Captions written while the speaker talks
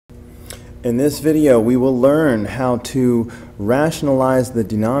In this video, we will learn how to rationalize the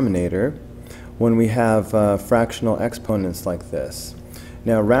denominator when we have fractional exponents like this.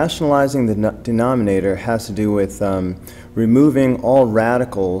 Now, rationalizing the denominator has to do with removing all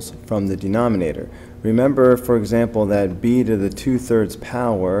radicals from the denominator. Remember, for example, that b to the 2/3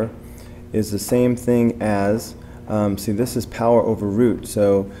 power is the same thing as, see, this is power over root,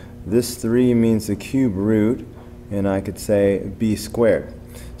 so this 3 means the cube root, and I could say b squared.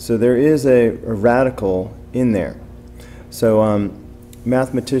 So there is a radical in there. So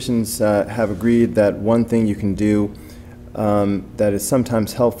mathematicians have agreed that one thing you can do that is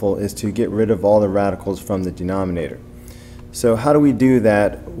sometimes helpful is to get rid of all the radicals from the denominator. So how do we do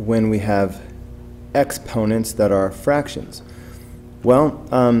that when we have exponents that are fractions? Well,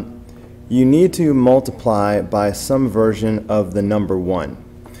 you need to multiply by some version of the number 1.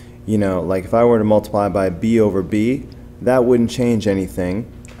 You know, like if I were to multiply by b over b, that wouldn't change anything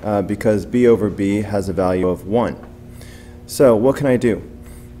because b over b has a value of 1. So what can I do?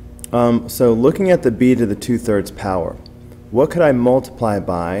 So looking at the b to the 2/3 power, what could I multiply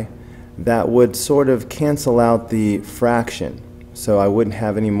by that would sort of cancel out the fraction, so I wouldn't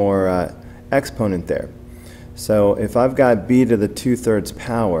have any more exponent there? So if I've got b to the 2/3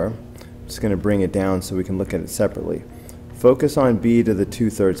 power, I'm just going to bring it down so we can look at it separately. Focus on b to the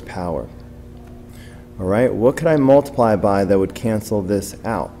 2/3 power. All right, what could I multiply by that would cancel this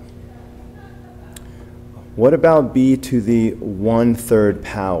out? What about b to the 1/3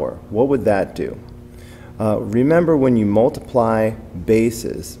 power? What would that do? Remember, when you multiply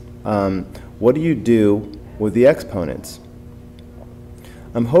bases, what do you do with the exponents?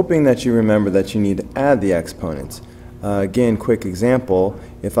 I'm hoping that you remember that you need to add the exponents. Again, quick example,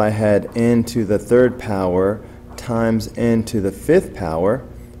 if I had n to the 3rd power times n to the 5th power,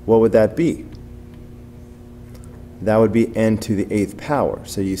 what would that be? That would be n to the 8th power.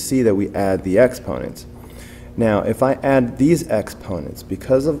 So you see that we add the exponents. Now, if I add these exponents,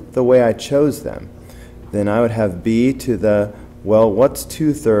 because of the way I chose them, then I would have b to the, well, what's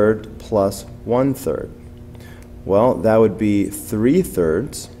 2/3 plus 1/3? Well, that would be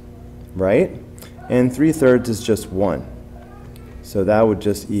 3/3, right? And 3/3 is just 1. So that would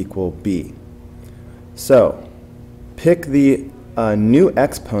just equal b. So pick the new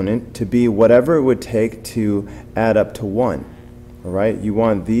exponent to be whatever it would take to add up to 1. All right? You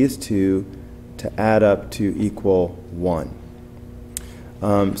want these two to add up to equal 1.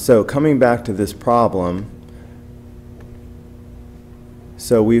 So coming back to this problem,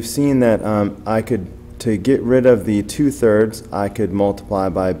 so we've seen that to get rid of the 2/3, I could multiply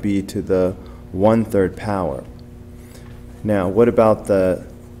by b to the 1/3 power. Now, what about the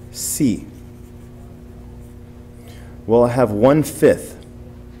c? Well, I have 1/5.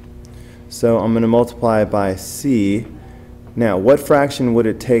 So I'm going to multiply by c. Now, what fraction would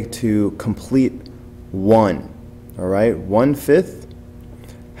it take to complete 1? All right, 1/5.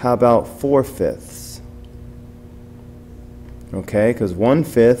 How about 4/5? Okay, because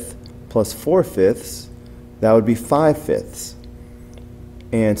 1/5 plus 4/5, that would be 5/5.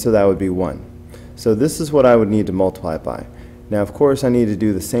 And so that would be 1. So this is what I would need to multiply by. Now, of course, I need to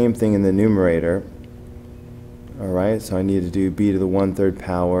do the same thing in the numerator. All right, so I need to do b to the 1/3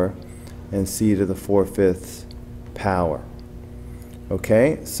 power and c to the 4/5 power.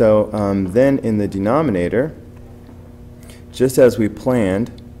 Okay, so then in the denominator, just as we planned,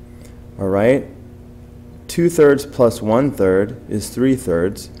 all right, 2/3 plus 1/3 is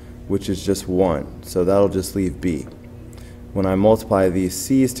 3/3, which is just 1. So that'll just leave b. When I multiply these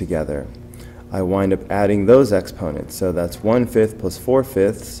c's together, I wind up adding those exponents. So that's 1/5 plus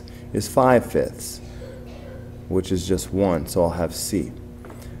 4/5 is 5/5, which is just 1. So I'll have c.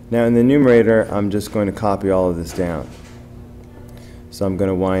 Now in the numerator, I'm just going to copy all of this down. So I'm going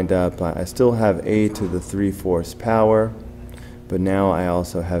to wind up, I still have a to the 3/4 power, but now I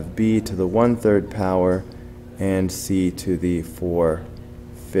also have b to the 1/3 power and c to the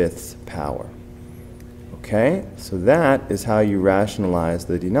 4/5 power. Okay, so that is how you rationalize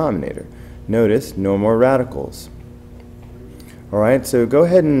the denominator. Notice, no more radicals. All right, so go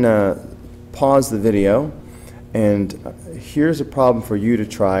ahead and pause the video, and here's a problem for you to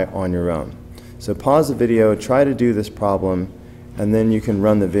try on your own. So pause the video, try to do this problem, and then you can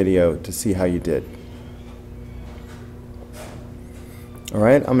run the video to see how you did. All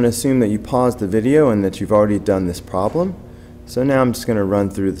right, I'm going to assume that you paused the video and that you've already done this problem. So now I'm just going to run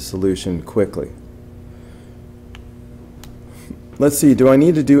through the solution quickly. Let's see, do I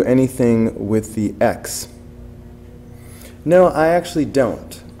need to do anything with the x? No, I actually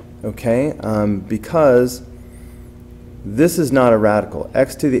don't, okay, because this is not a radical.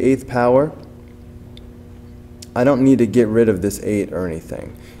 X to the 8th power, I don't need to get rid of this 8 or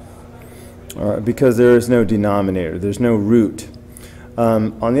anything. because there is no denominator, there's no root.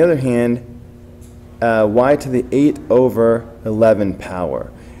 On the other hand, y to the 8 over 11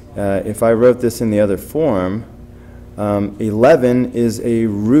 power. If I wrote this in the other form, 11 is a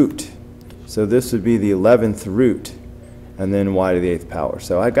root. So this would be the 11th root, and then y to the 8th power.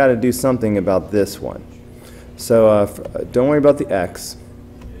 So I got to do something about this one. So don't worry about the x.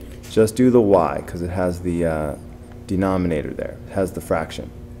 Just do the y, because it has the denominator there. It has the fraction.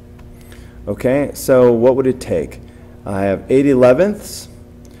 Okay, so what would it take? I have 8 elevenths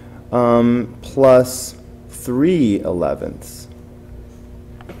plus 3 elevenths.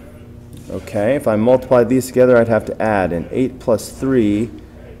 Okay, if I multiply these together, I'd have to add, and 8 plus 3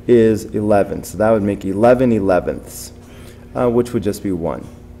 is 11. So that would make 11 elevenths, which would just be 1.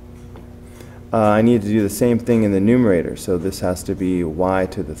 I need to do the same thing in the numerator, so this has to be y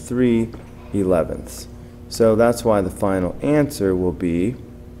to the 3 elevenths. So that's why the final answer will be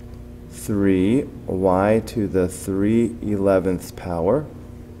 3 y to the 3 elevenths power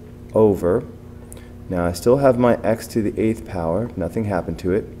over. Now I still have my x to the 8th power, nothing happened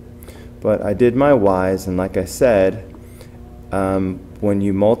to it, but I did my y's, and like I said, when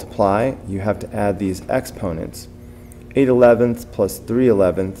you multiply, you have to add these exponents. 8 elevenths plus 3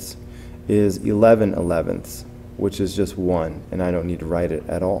 elevenths is 11 elevenths, which is just 1, and I don't need to write it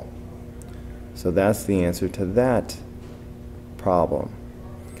at all. So that's the answer to that problem.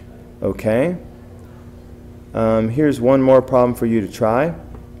 Okay? Here's one more problem for you to try.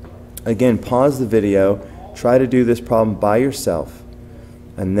 Again, pause the video, try to do this problem by yourself,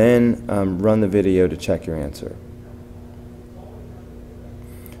 and then run the video to check your answer.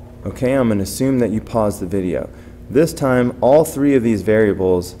 Okay, I'm going to assume that you paused the video. This time, all three of these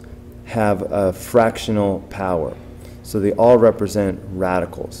variables have a fractional power, so they all represent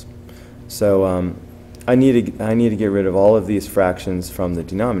radicals. So I need to get rid of all of these fractions from the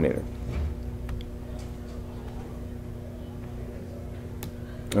denominator.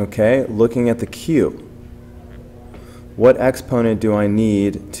 Okay, looking at the cube, what exponent do I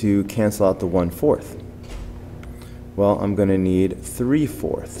need to cancel out the 1/4? Well, I'm going to need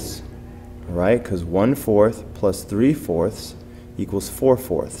 3/4, right? Because 1/4 plus 3/4 equals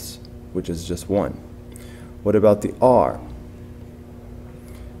 4/4, which is just 1. What about the r?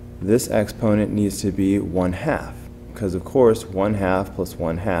 This exponent needs to be 1/2, because of course 1/2 plus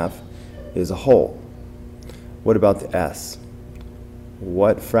 1/2 is a whole. What about the s?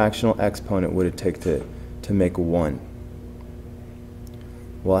 What fractional exponent would it take to make 1?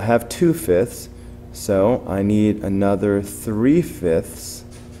 Well, I have 2/5, so I need another 3/5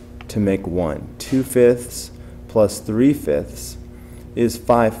 to make 1. 2/5 plus 3/5 is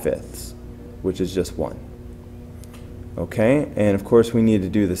 5/5, which is just 1. Okay, and of course we need to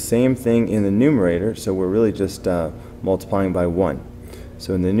do the same thing in the numerator, so we're really just multiplying by 1.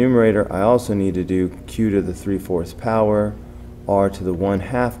 So in the numerator, I also need to do q to the 3/4 power, r to the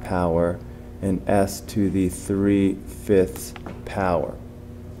 1/2 power, and s to the 3/5 power.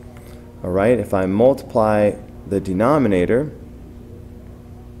 All right, if I multiply the denominator,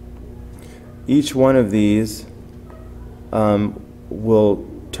 each one of these will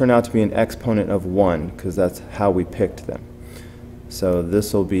turn out to be an exponent of 1, because that's how we picked them. So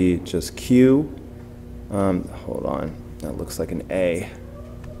this will be just q. Hold on, that looks like an A.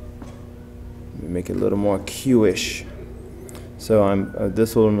 Let me make it a little more q-ish. So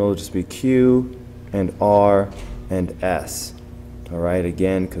this one will just be q and r and s. All right,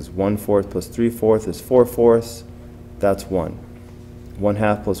 again, because 1/4 plus 3/4 is 4/4. That's 1.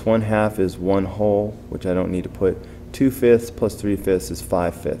 1/2 plus 1/2 is 1 whole, which I don't need to put. 2/5 plus 3/5 is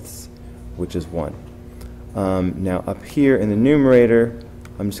 5/5, which is 1. Now up here in the numerator,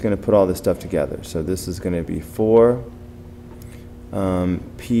 I'm just going to put all this stuff together. So this is going to be 4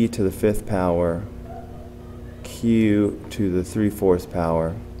 p to the 5th power, q to the 3/4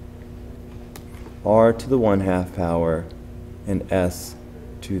 power, r to the 1/2 power, and s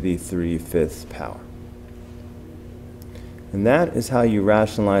to the 3/5 power. And that is how you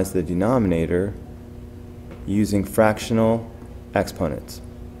rationalize the denominator using fractional exponents.